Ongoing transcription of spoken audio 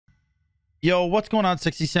Yo, what's going on,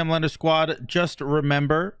 60 Samlander Squad? Just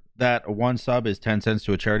remember that one sub is 10 cents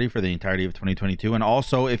to a charity for the entirety of 2022. And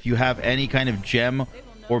also, if you have any kind of gem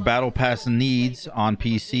or battle pass needs on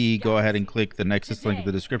PC, go ahead and click the Nexus link in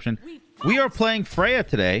the description. We are playing Freya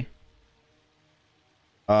today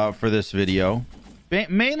for this video.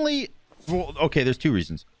 Mainly, well, okay, there's two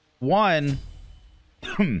reasons. One,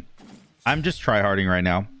 I'm just tryharding right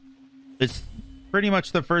now. It's pretty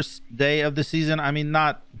much the first day of the season. I mean,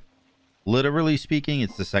 not literally speaking,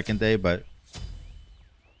 it's the second day, but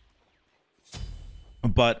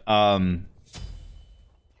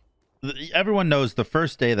everyone knows the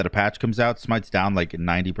first day that a patch comes out, Smite's down like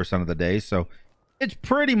 90% of the day, so it's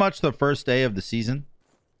pretty much the first day of the season.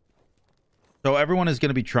 So everyone is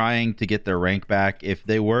going to be trying to get their rank back. If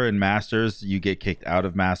they were in Masters, you get kicked out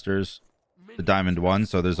of Masters, the Diamond 1,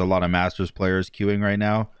 so there's a lot of Masters players queuing right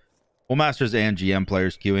now. Well, Masters and GM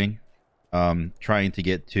players queuing, trying to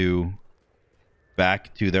get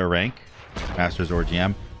back to their rank, Masters or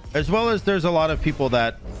GM, as well as there's a lot of people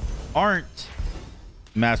that aren't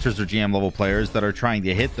Masters or GM level players that are trying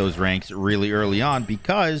to hit those ranks really early on,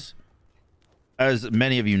 because as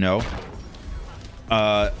many of you know,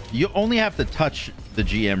 you only have to touch the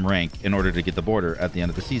GM rank in order to get the border at the end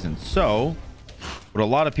of the season. So what a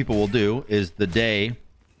lot of people will do is the day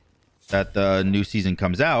that the new season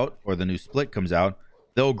comes out or the new split comes out,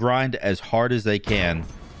 they'll grind as hard as they can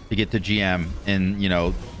to get to GM in, you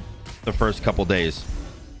know, the first couple days,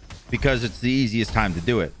 because it's the easiest time to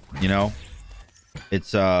do it. You know,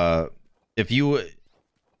 it's if you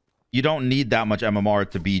don't need that much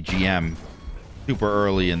MMR to be GM super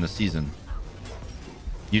early in the season.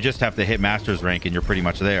 You just have to hit Masters rank and you're pretty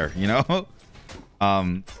much there, you know.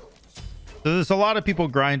 So there's a lot of people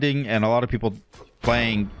grinding and a lot of people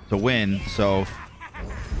playing to win, so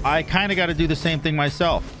I kind of got to do the same thing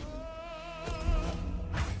myself.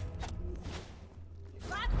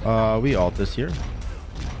 We ult this here.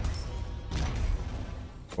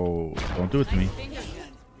 Oh, don't do it to me.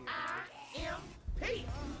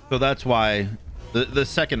 So that's why the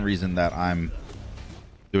second reason that I'm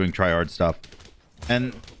doing tryhard stuff.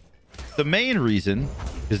 And the main reason,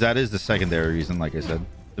 because that is the secondary reason, like I said,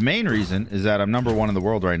 the main reason is that I'm #1 in the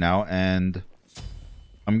world right now, and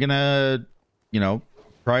I'm gonna, you know,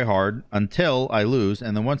 try hard until I lose,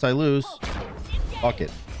 and then once I lose, fuck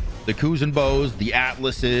it. The coups and bows, the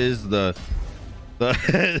atlases, the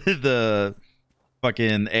the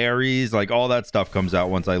fucking Ares, like all that stuff comes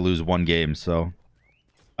out once I lose one game. So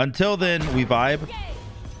until then, we vibe,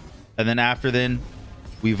 and then after then,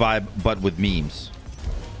 we vibe, but with memes.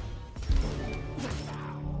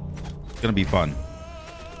 It's gonna be fun.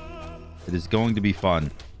 It is going to be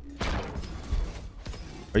fun.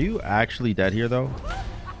 Are you actually dead here, though?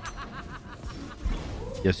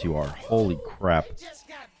 Yes, you are. Holy crap.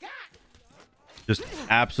 Just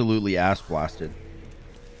absolutely ass blasted.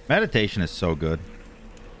 Meditation is so good.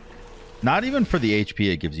 Not even for the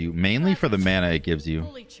HP it gives you, mainly for the mana it gives you.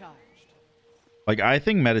 Like, I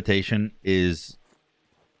think meditation is,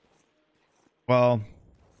 well,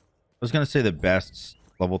 I was gonna say the best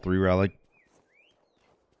level 3 relic,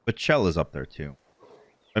 but Shell is up there too.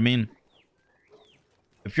 I mean,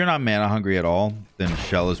 if you're not mana hungry at all, then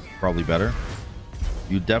Shell is probably better.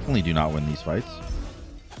 You definitely do not win these fights.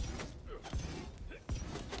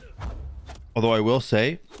 Although I will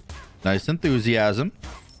say, nice enthusiasm.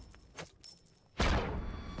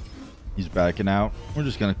 He's backing out. We're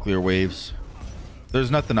just going to clear waves.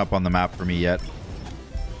 There's nothing up on the map for me yet.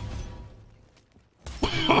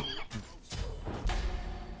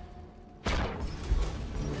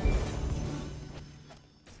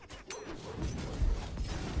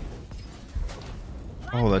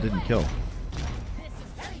 Oh, that didn't kill.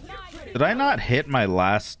 Did I not hit my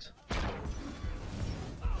last...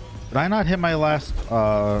 Did I not hit my last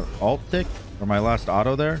alt tick? Or my last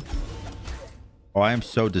auto there? Oh, I am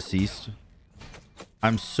so deceased.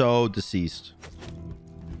 I'm so deceased.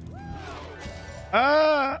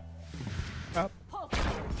 Ah!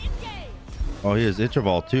 Oh, he has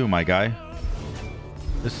Itchaval too, my guy.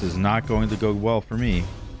 This is not going to go well for me.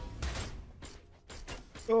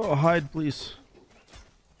 Oh, hide, please.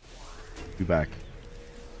 Be back.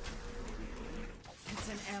 It's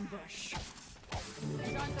an ambush.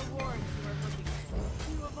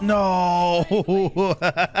 No!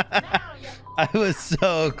 I was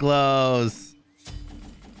so close.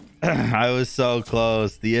 I was so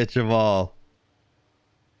close. The Itchaval.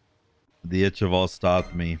 The Itchaval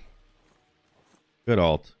stopped me. Good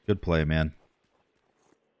ult. Good play, man.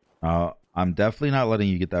 I'm definitely not letting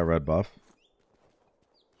you get that red buff.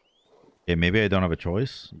 Okay, maybe I don't have a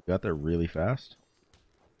choice. You got there really fast.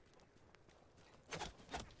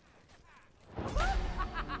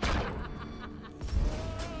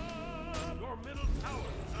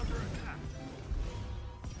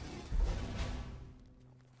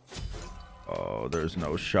 there's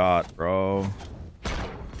no shot, bro.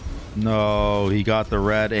 No, he got the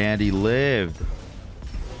red and he lived.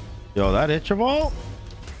 Yo, that itch of all,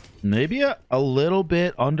 maybe a little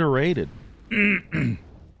bit underrated. He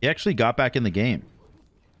actually got back in the game.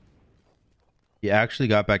 He actually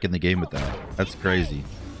got back in the game with that. That's crazy.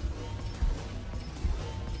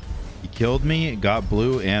 He killed me, got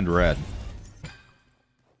blue and red.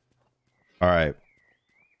 All right.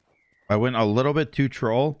 I went a little bit too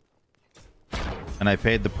troll, and I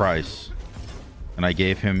paid the price. And I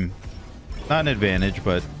gave him not an advantage,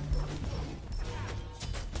 but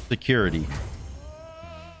security.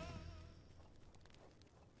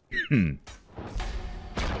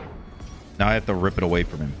 Now I have to rip it away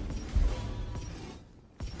from him.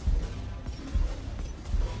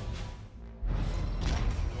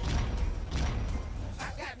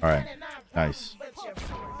 All right. Nice.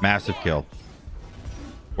 Massive kill.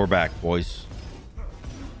 We're back, boys.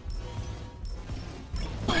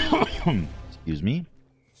 Excuse me.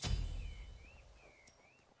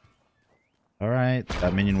 All right.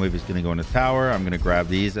 That minion wave is going to go in the tower. I'm going to grab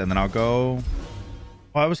these and then I'll go.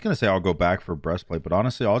 Well, I was going to say I'll go back for breastplate, but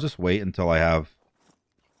honestly, I'll just wait until I have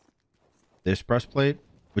this breastplate,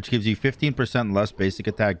 which gives you 15% less basic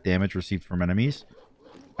attack damage received from enemies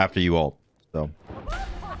after you ult. So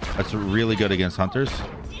that's really good against hunters.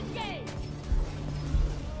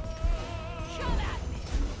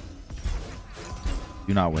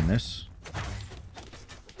 Do not win this.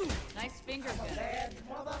 Nice finger.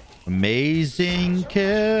 Amazing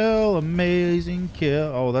kill. Amazing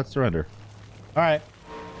kill. Oh, that's surrender. All right.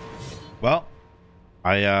 Well,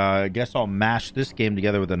 I guess I'll mash this game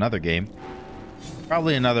together with another game.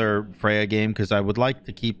 Probably another Freya game, because I would like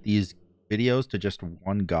to keep these videos to just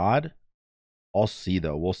one god. I'll see,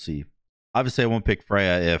 though. We'll see. Obviously, I won't pick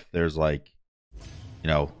Freya if there's, like, you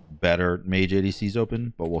know, better mage ADCs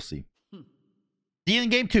open, but we'll see. See you in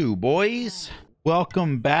game 2, boys.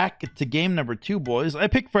 Welcome back to game number 2, boys. I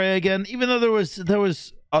picked Freya again, even though there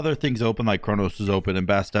was other things open, like Kronos was open and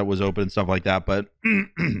Bastet was open and stuff like that, but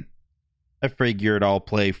I figured I'll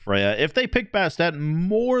play Freya. If they picked Bastet,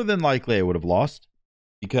 more than likely I would have lost,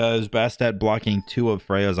 because Bastet blocking 2 of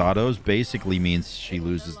Freya's autos basically means she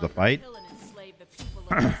loses the fight.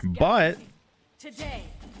 But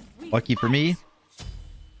lucky for me,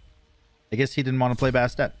 I guess he didn't want to play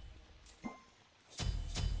Bastet.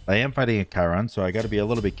 I am fighting a Chiron, so I got to be a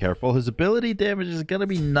little bit careful. His ability damage is going to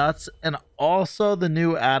be nuts, and also the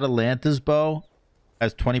new Atalanta's bow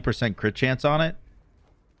has 20% crit chance on it.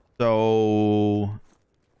 So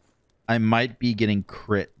I might be getting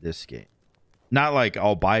crit this game. Not like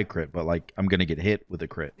I'll buy crit, but like I'm going to get hit with a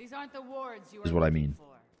crit. These aren't the wards you is what I mean.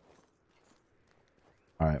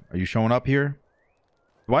 All right. Are you showing up here?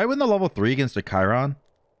 Do I win the level 3 against a Chiron?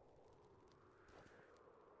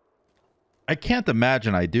 I can't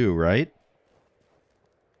imagine I do, right?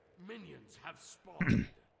 Minions have spawned.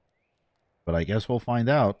 But I guess we'll find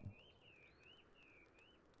out.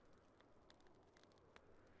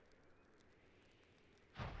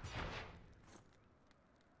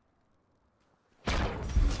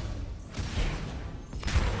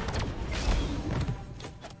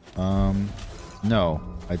 No,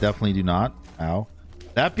 I definitely do not. Ow.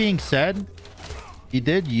 That being said, he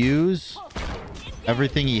did use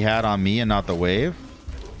everything he had on me and not the wave.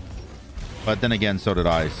 But then again, so did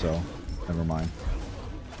I, so never mind.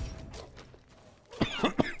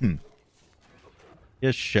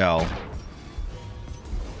 Yes, shell.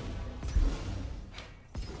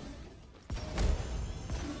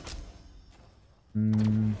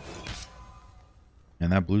 And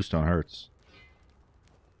that bluestone hurts.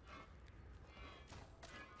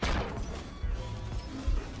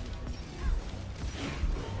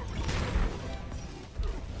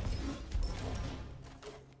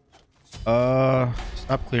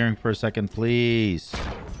 Stop clearing for a second, please.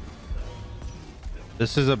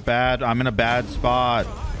 This is I'm in a bad spot.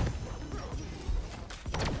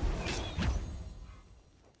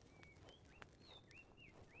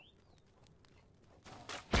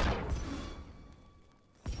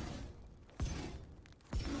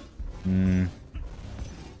 I'm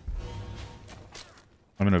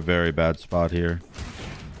in a very bad spot here.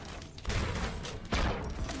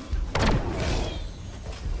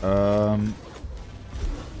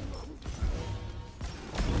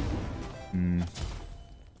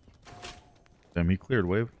 Damn, he cleared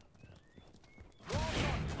wave.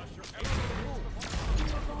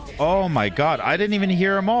 Oh my god, I didn't even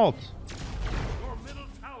hear him ult.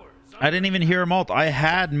 I didn't even hear him ult. I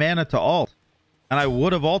had mana to ult. And I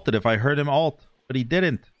would have ulted if I heard him ult. But he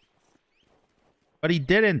didn't. But he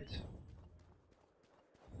didn't.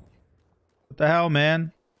 What the hell,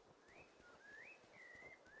 man?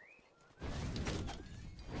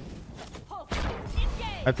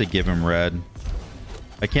 I have to give him red.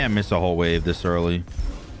 I can't miss a whole wave this early.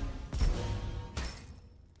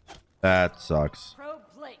 That sucks. Probe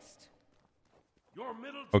placed.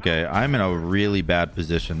 Okay, I'm in a really bad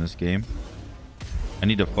position this game. I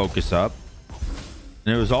need to focus up.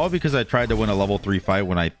 And it was all because I tried to win a level 3 fight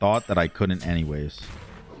when I thought that I couldn't anyways.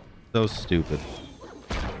 So stupid.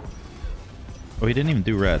 Oh, he didn't even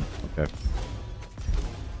do red. Okay.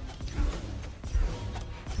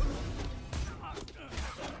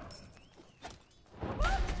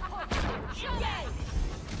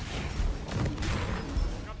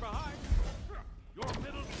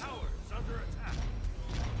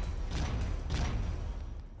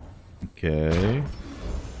 Okay.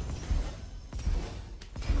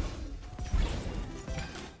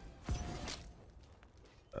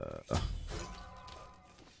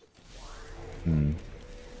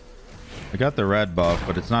 I got the red buff,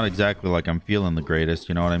 but it's not exactly like I'm feeling the greatest,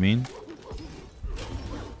 you know what I mean?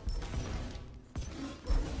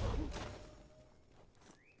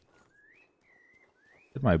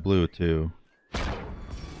 Did my blue too.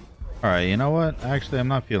 Alright, you know what? Actually, I'm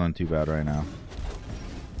not feeling too bad right now.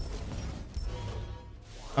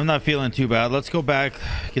 I'm not feeling too bad. Let's go back,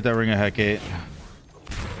 get that Ring of Hecate.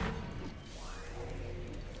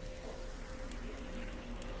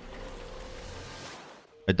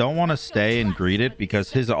 I don't want to stay and greet it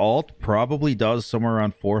because his ult probably does somewhere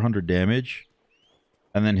around 400 damage.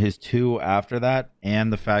 And then his 2 after that,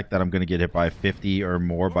 and the fact that I'm going to get hit by 50 or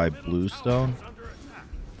more by Bluestone.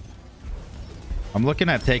 I'm looking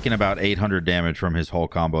at taking about 800 damage from his whole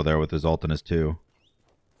combo there with his ult and his 2.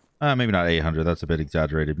 Maybe not 800. That's a bit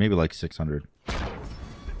exaggerated. Maybe like 600.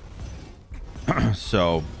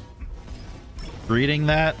 So, reading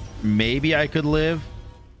that, maybe I could live.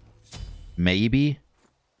 Maybe.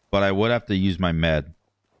 But I would have to use my med.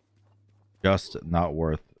 Just not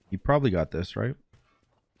worth. You probably got this, right?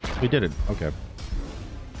 We did it. Okay.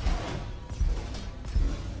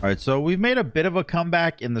 Alright, so we've made a bit of a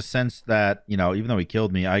comeback in the sense that, you know, even though he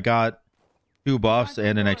killed me, I got 2 buffs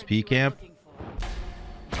and an XP camp.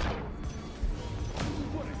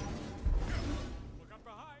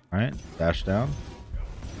 Alright, dash down.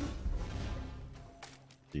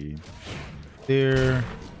 See. There.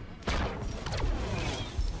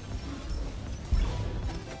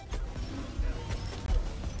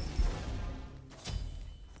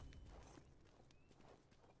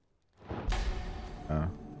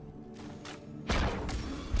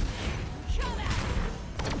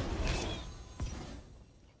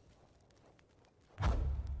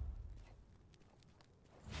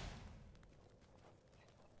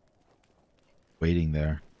 Waiting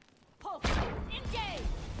there.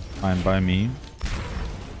 Fine by me.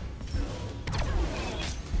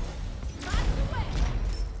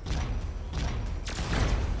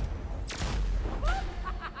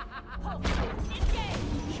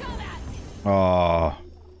 Oh,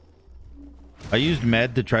 I used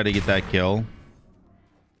med to try to get that kill.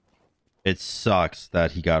 It sucks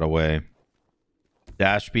that he got away.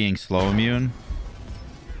 Dash being slow immune.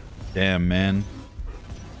 Damn, man.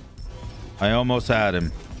 I almost had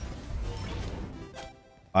him.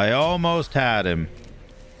 I almost had him.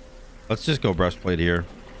 Let's just go breastplate here.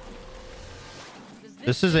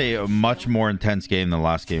 This is a much more intense game than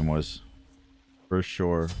last game was. For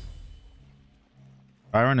sure.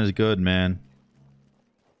 Byron is good, man.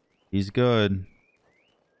 He's good.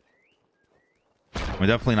 We're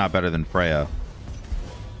definitely not better than Freya.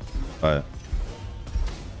 But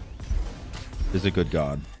is a good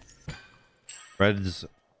god. Red's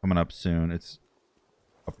coming up soon. It's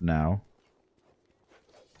up now.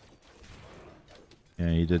 Yeah,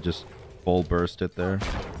 he did just full burst it there.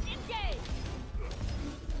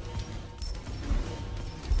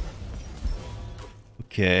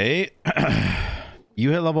 Okay. You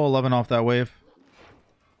hit level 11 off that wave?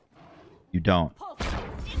 You don't.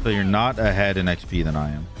 So you're not ahead in XP than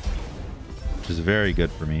I am. Which is very good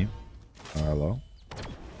for me. Oh, hello.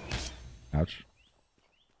 Ouch.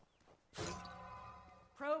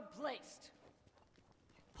 Probe placed.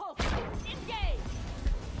 Pulse. Engage.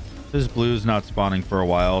 This blue's not spawning for a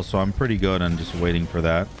while, so I'm pretty good on just waiting for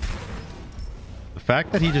that. The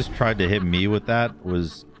fact that he just tried to hit me with that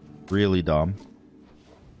was really dumb.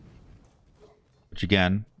 Which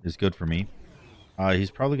again is good for me.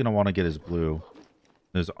 He's probably going to want to get his blue.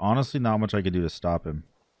 There's honestly not much I can do to stop him.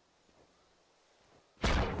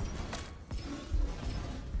 I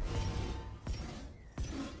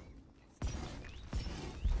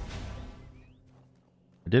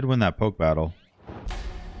did win that poke battle.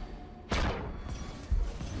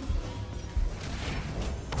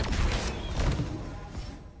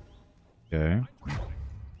 Okay.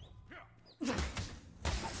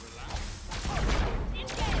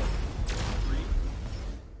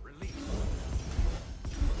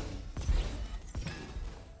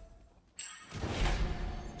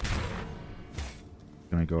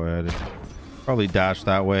 go ahead and probably dash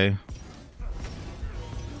that way.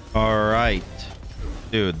 All right.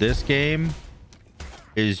 Dude, this game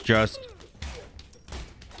is just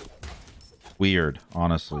weird,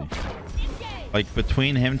 honestly. Like,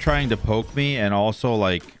 between him trying to poke me and also,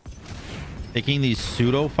 like, taking these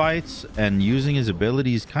pseudo fights and using his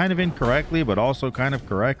abilities kind of incorrectly, but also kind of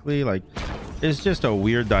correctly. Like, it's just a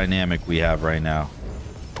weird dynamic we have right now.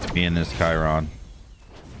 Me and this Chiron.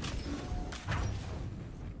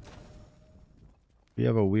 We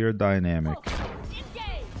have a weird dynamic.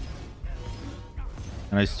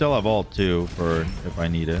 And I still have ult too for if I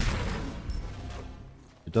need it.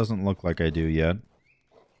 It doesn't look like I do yet.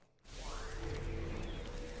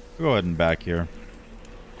 Go ahead and back here.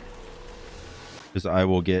 Because I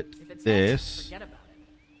will get this.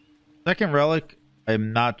 Second relic,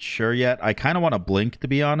 I'm not sure yet. I kind of want to blink, to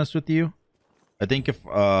be honest with you. I think if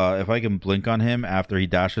I can blink on him after he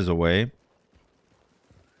dashes away,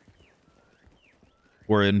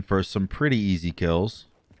 we're in for some pretty easy kills.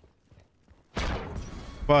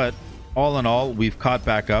 But all in all, we've caught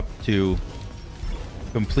back up to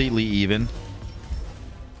completely even.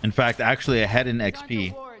 In fact, actually ahead in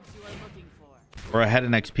XP. We're ahead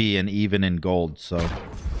in XP and even in gold, so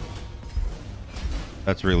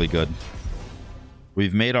that's really good.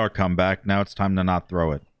 We've made our comeback. Now it's time to not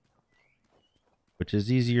throw it, which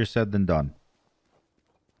is easier said than done.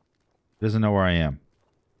 He doesn't know where I am.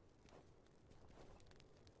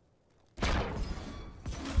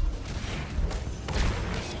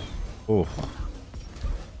 Oh,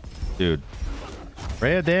 dude.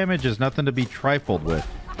 Freya damage is nothing to be trifled with.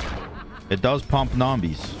 It does pump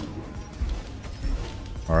zombies.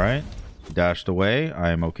 All right. Dashed away.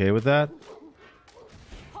 I am okay with that.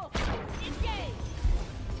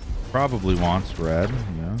 Probably wants red.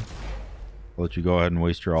 Yeah. I'll let you go ahead and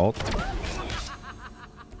waste your ult.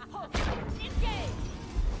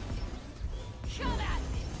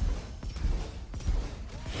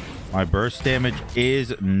 My burst damage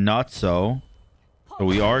is nutso. So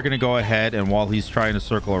we are going to go ahead, and while he's trying to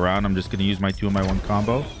circle around, I'm just going to use my 2-in-1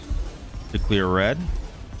 combo to clear red.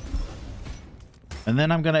 And then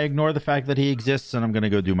I'm going to ignore the fact that he exists, and I'm going to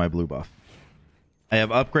go do my blue buff. I have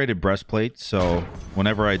upgraded breastplate, so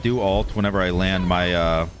whenever I do ult, whenever I land my...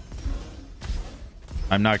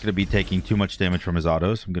 I'm not going to be taking too much damage from his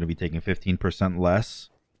autos. I'm going to be taking 15% less,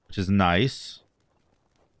 which is nice.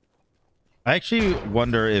 I actually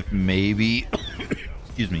wonder if maybe...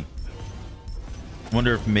 excuse me.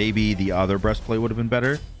 Wonder if maybe the other breastplate would have been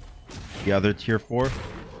better. The other tier 4.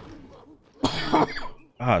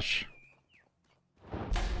 Gosh.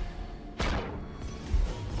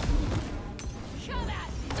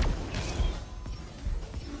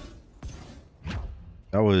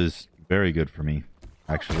 That was very good for me,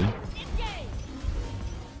 actually.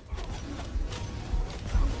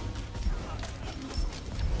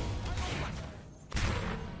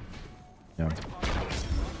 Yeah.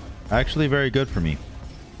 Actually very good for me.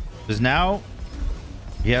 Because now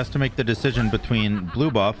he has to make the decision between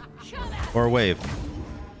blue buff or wave.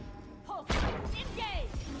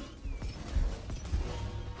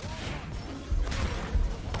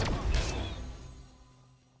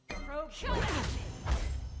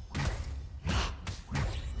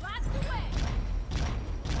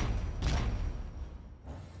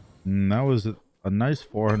 And that was a nice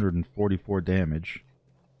 444 damage.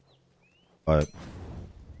 But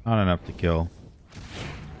not enough to kill.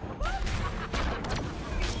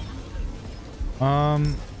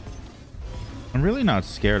 I'm really not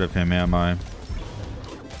scared of him, am I?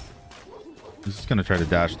 He's just gonna try to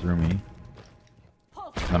dash through me.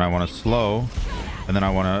 Then I want to slow. And then I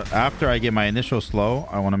want to, after I get my initial slow,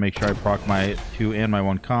 I want to make sure I proc my 2 and my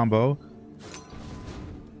 1 combo.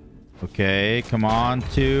 Okay, come on,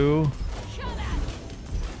 2.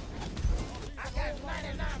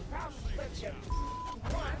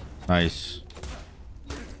 Nice.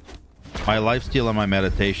 My lifesteal and my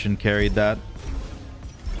meditation carried that.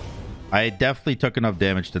 I definitely took enough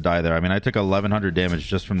damage to die there. I mean, I took 1100 damage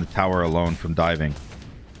just from the tower alone from diving.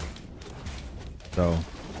 So,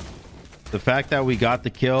 the fact that we got the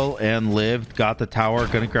kill and lived, got the tower,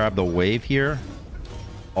 gonna grab the wave here.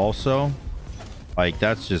 Also, like,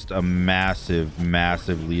 that's just a massive,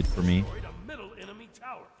 massive lead for me.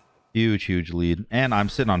 Huge, huge lead. And I'm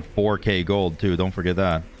sitting on 4k gold too. Don't forget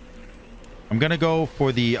that. I'm gonna go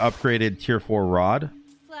for the upgraded tier 4 rod.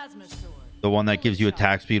 The one that gives you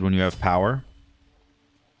attack speed when you have power.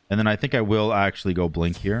 And then I think I will actually go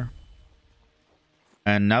blink here.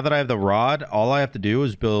 And now that I have the rod, all I have to do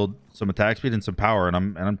is build some attack speed and some power, and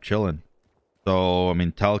I'm chilling. So I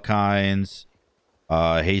mean, Telkines,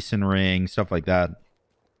 hasten ring, stuff like that.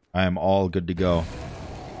 I am all good to go.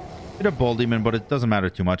 Bit of Bull Demon, but it doesn't matter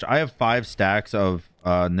too much. I have 5 stacks of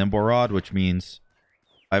Nimble Rod, which means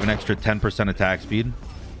I have an extra 10% attack speed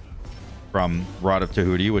from Rod of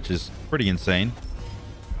Tahuti, which is pretty insane.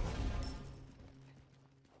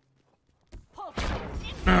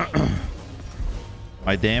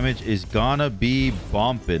 My damage is gonna be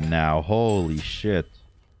bumping now. Holy shit.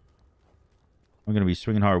 I'm gonna be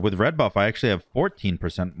swinging hard. With red buff, I actually have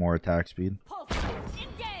 14% more attack speed.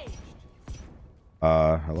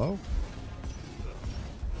 Hello?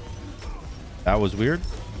 That was weird.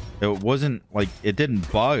 It wasn't like, it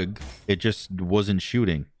didn't bug. It just wasn't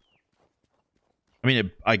shooting. I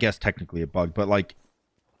mean, I guess technically it bugged, but like,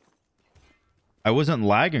 I wasn't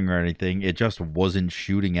lagging or anything. It just wasn't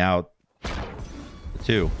shooting out the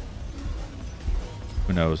 2.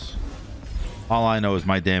 Who knows? All I know is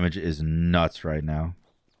my damage is nuts right now.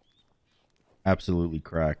 Absolutely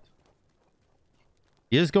cracked.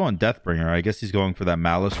 He is going Deathbringer. I guess he's going for that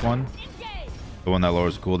Malice one. The one that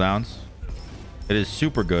lowers cooldowns. It is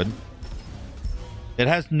super good. It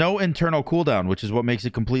has no internal cooldown, which is what makes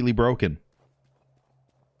it completely broken.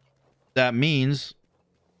 That means,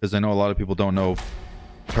 because I know a lot of people don't know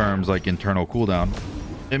terms like internal cooldown,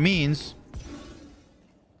 it means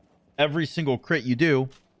every single crit you do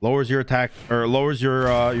lowers your attack or lowers your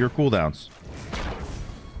cooldowns.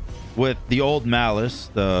 With the old Malice,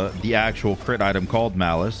 the actual crit item called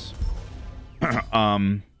Malice,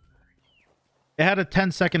 it had a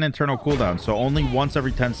 10-second internal cooldown, so only once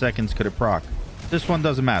every 10 seconds could it proc. This one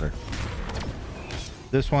doesn't matter.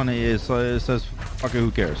 This one is it says fuck it, who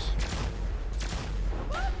cares?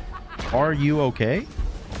 Are you okay?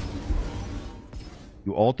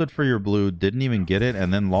 You ulted for your blue, didn't even get it,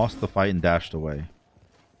 and then lost the fight and dashed away.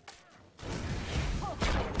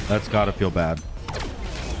 That's gotta feel bad.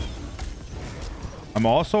 I'm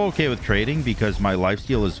also okay with trading because my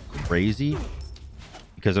lifesteal is crazy.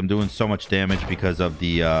 Because I'm doing so much damage because of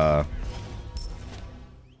the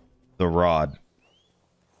rod.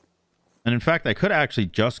 And in fact, I could actually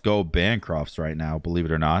just go Bancrofts right now, believe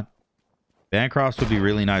it or not. Bancrofts would be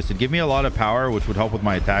really nice. It'd give me a lot of power, which would help with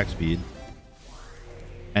my attack speed.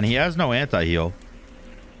 And he has no anti-heal.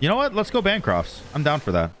 You know what? Let's go Bancrofts. I'm down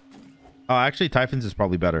for that. Oh, actually, Typhons is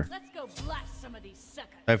probably better. Let's go blast some of these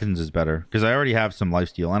suckers. Typhons is better. Because I already have some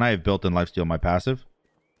lifesteal. And I have built-in lifesteal in my passive.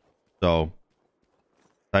 So,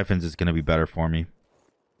 Typhons is going to be better for me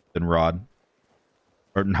than Rod.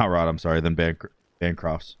 Or not Rod, I'm sorry. Than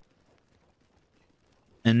Bancrofts.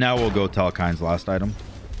 And now we'll go Telkine's last item.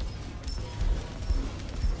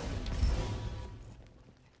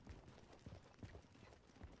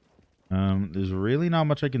 There's really not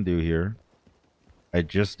much I can do here. I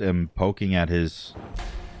just am poking at his...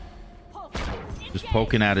 Just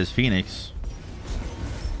poking at his Phoenix.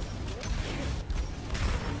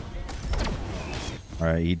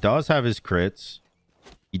 Alright, he does have his crits.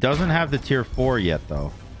 He doesn't have the tier 4 yet,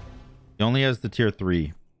 though. He only has the tier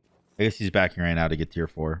 3. I guess he's backing right now to get tier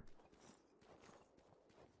 4.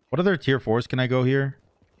 What other tier 4s can I go here?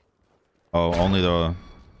 Oh, only the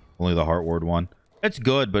Heart Ward one. It's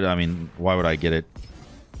good, but I mean, why would I get it?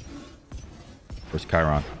 Where's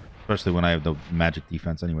Chiron? Especially when I have the magic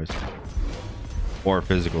defense anyways. Or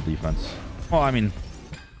physical defense. Well, I mean,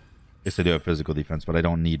 I guess I do have physical defense, but I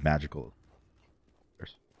don't need magical.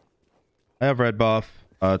 I have red buff.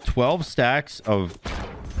 12 stacks of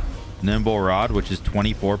Nimble Rod, which is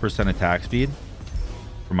 24% attack speed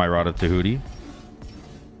for my Rod of Tahuti.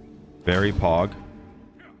 Very pog.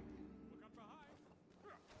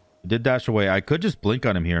 I did dash away. I could just blink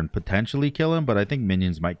on him here and potentially kill him, but I think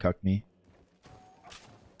minions might cuck me.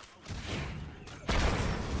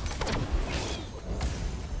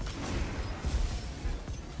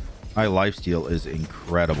 My lifesteal is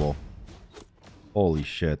incredible. Holy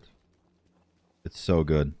shit. It's so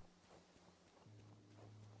good.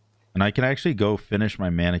 And I can actually go finish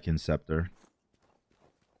my Mannequin Scepter.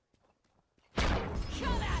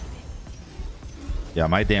 Yeah,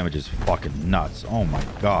 my damage is fucking nuts. Oh my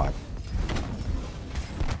god.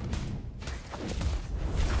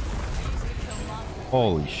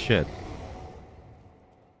 Holy shit.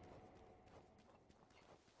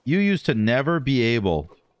 You used to never be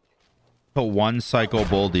able to one cycle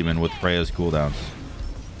Bull Demon with Freya's cooldowns.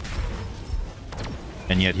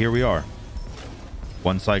 And yet here we are.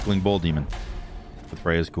 One cycling Bull Demon with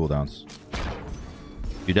Freya's cooldowns.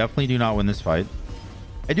 You definitely do not win this fight.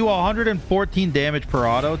 I do 114 damage per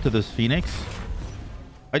auto to this Phoenix.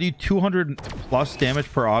 I do 200 plus damage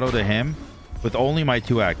per auto to him with only my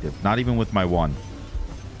 2 active, not even with my 1.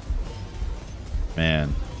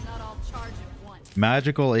 Man.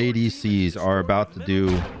 Magical ADCs are about to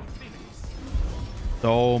do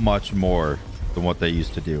so much more than what they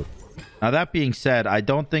used to do. Now, that being said, I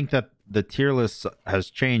don't think that the tier list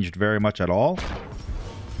has changed very much at all.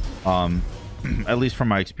 At least from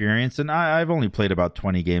my experience. And I've only played about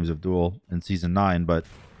 20 games of Duel in Season 9, but...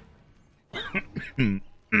 in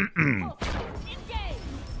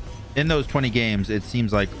those 20 games, it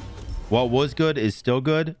seems like what was good is still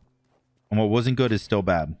good, and what wasn't good is still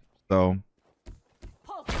bad. So...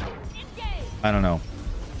 I don't know.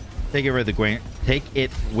 Take it with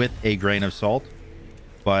a grain of salt.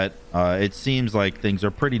 But it seems like things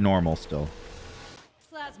are pretty normal still.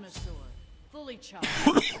 Plasma sword, fully charged.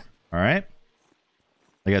 All right.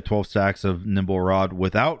 I got 12 stacks of Nimble Rod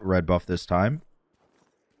without red buff this time.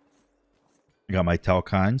 I got my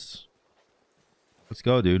Telkines. Let's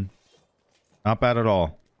go, dude. Not bad at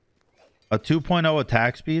all. A 2.0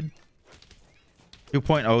 attack speed.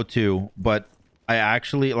 2.02, but I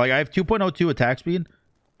actually... Like, I have 2.02 attack speed,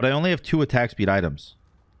 but I only have 2 attack speed items.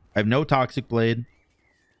 I have no Toxic Blade.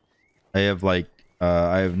 I have, like...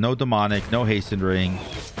 I have no Demonic, no Hastened Ring.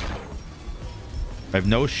 I have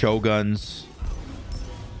no Shoguns.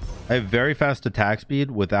 I have very fast attack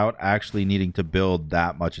speed without actually needing to build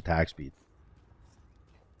that much attack speed.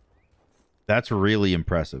 That's really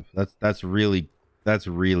impressive. That's really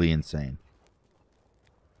insane.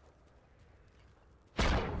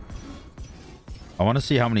 I want to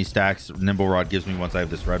see how many stacks Nimble Rod gives me once I have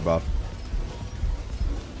this red buff.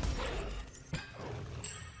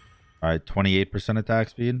 All right, 28% attack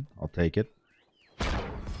speed. I'll take it.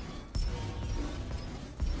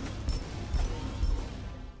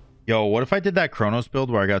 Yo, what if I did that Chronos build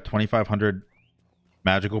where I got 2,500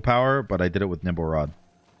 magical power, but I did it with Nimble Rod?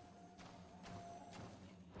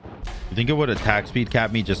 You think it would attack speed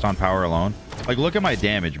cap me just on power alone? Like, look at my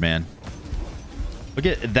damage, man. Look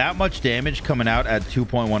at that much damage coming out at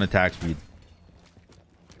 2.1 attack speed.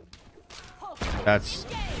 That's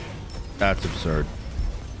absurd.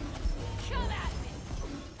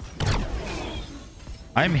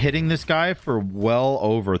 I'm hitting this guy for well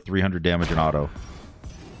over 300 damage in auto.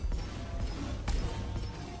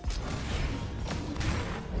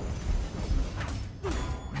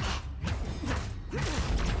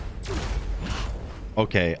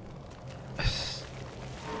 Okay.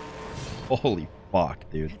 Holy fuck,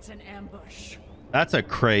 dude. It's an ambush. That's a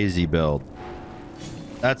crazy build.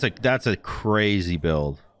 That's a crazy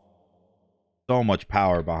build. So much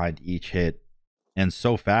power behind each hit. And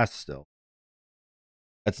so fast still.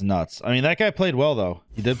 That's nuts. I mean, that guy played well, though.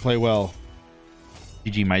 He did play well.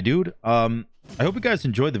 GG, my dude. I hope you guys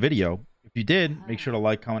enjoyed the video. If you did, make sure to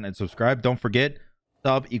like, comment, and subscribe. Don't forget,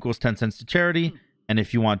 sub equals 10 cents to charity. And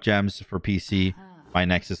if you want gems for PC, my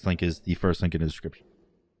Nexus link is the first link in the description.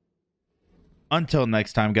 Until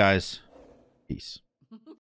next time, guys. Peace.